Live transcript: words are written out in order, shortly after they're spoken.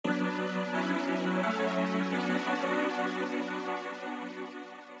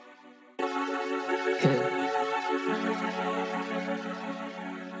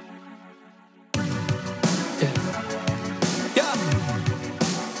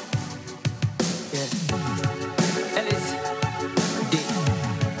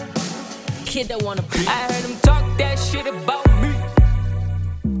kid that wanna be. I heard him talk that shit about me.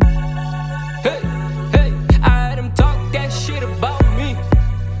 Hey, hey, I heard him talk that shit about me.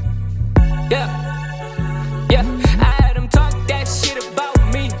 Yeah, yeah, I heard him talk that shit about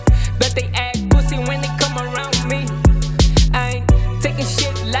me. Bet they act pussy when they come around me. I ain't taking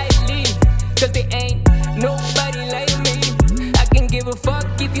shit lightly, cause they ain't nobody like me. I can give a fuck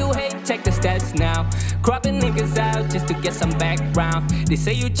if you hate, check the stats now. Cropping niggas out just to get some background. They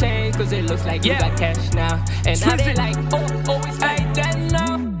say you changed cause it looks like you got cash now. And now they like, oh, always like that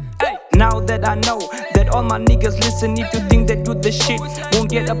now. Hey. Now that I know that all my niggas listen, if you think that you the shit, won't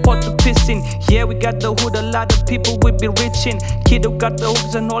get a pot to piss in. Yeah, we got the hood, a lot of people we be rich in. Kid who got the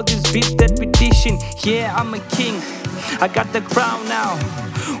hooks and all these beats that we dishing. Yeah, I'm a king, I got the crown now.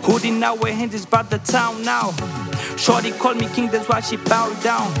 Hood in our hands is by the town now. Shorty call me king, that's why she bowed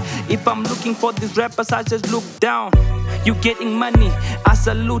down. If I'm looking for these rappers, I just look down. You getting money, I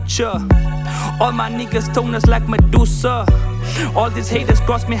salute ya. All my niggas stoners like Medusa. All these haters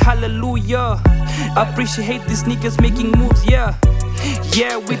cross me, hallelujah. Appreciate these niggas making moves, yeah.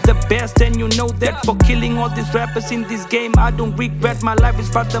 Yeah, we the best and you know that. For killing all these rappers in this game, I don't regret. My life is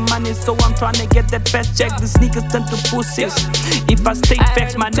about the money, so I'm trying to get that fast check. These niggas turn to pussies if I state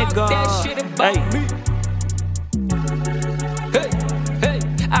facts, my nigga. Hey. Hey, hey,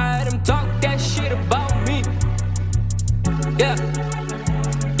 I heard him talk that shit about me. Yeah,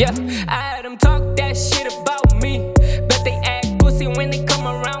 yeah, I heard him talk that shit about me. Bet they act pussy when they come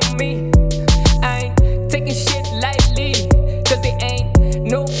around me. I ain't taking shit lightly, cause they ain't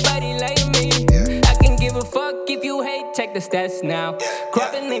nobody like me. I can give a fuck if you hate, check the stats now.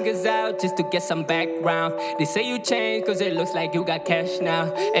 Cropping niggas out just to get some background. They say you changed cause it looks like you got cash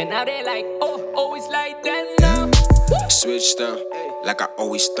now. And now they like, oh, always like that now. Switched up, like I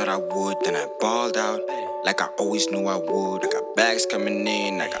always thought I would. Then I balled out, like I always knew I would. I got bags coming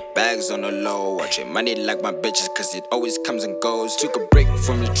in, I got bags on the low. Watching money like my bitches, cause it always comes and goes. Took a break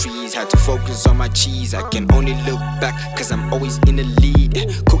from the trees, had to focus on my cheese. I can only look back, cause I'm always in the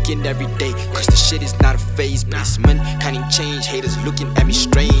lead. Cooking every day, cause the shit is not a phase. Placement, counting change, haters looking at me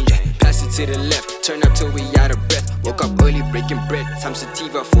strange. Pass it to the left, turn up till we out of breath. Woke up early breaking bread, some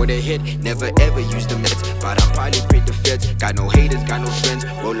sativa for the head. Never ever use the meds, but I probably break the feds. Got no haters, got no friends,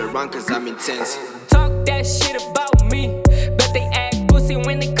 roll around cause I'm intense. Talk that shit about me, bet they act pussy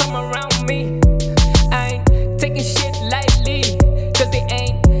when they come around me. I ain't taking shit lightly, cause they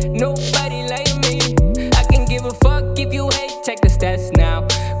ain't nobody like me. I can give a fuck if you hate, check the stats now.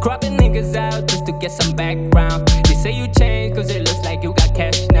 Cropping niggas out just to get some background. They say you changed cause it looks like you got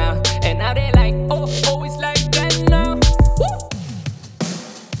cash now. And now they like, oh, always like that now. Woo!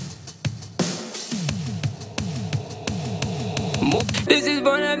 This is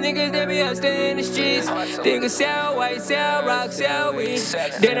one of them niggas that be hustling in the streets. Niggas sell white, sell rock, sell weed.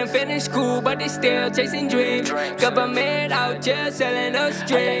 Didn't finish school, but they still chasing dreams. Government out here selling us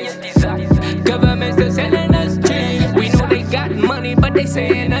dreams. Government still selling us dreams. We know they got money, but they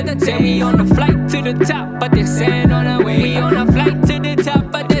saying other things. We on the flight to the top, but they're saying on our way. We on a flight to the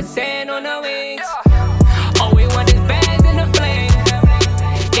top, but they're saying on our wings. All we want is bags in the plane.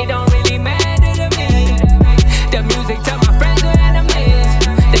 It don't really matter to me. The music tell my friends we're enemies.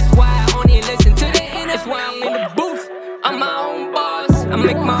 That's why I only listen to the inner. That's why I'm in the booth. I'm my own boss. I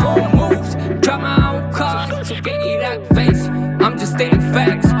make my own moves. Drive my own car. So get eat that face. I'm just stating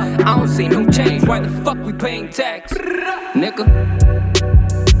facts. I don't see no change. Why the fuck we paying tax? Nigga.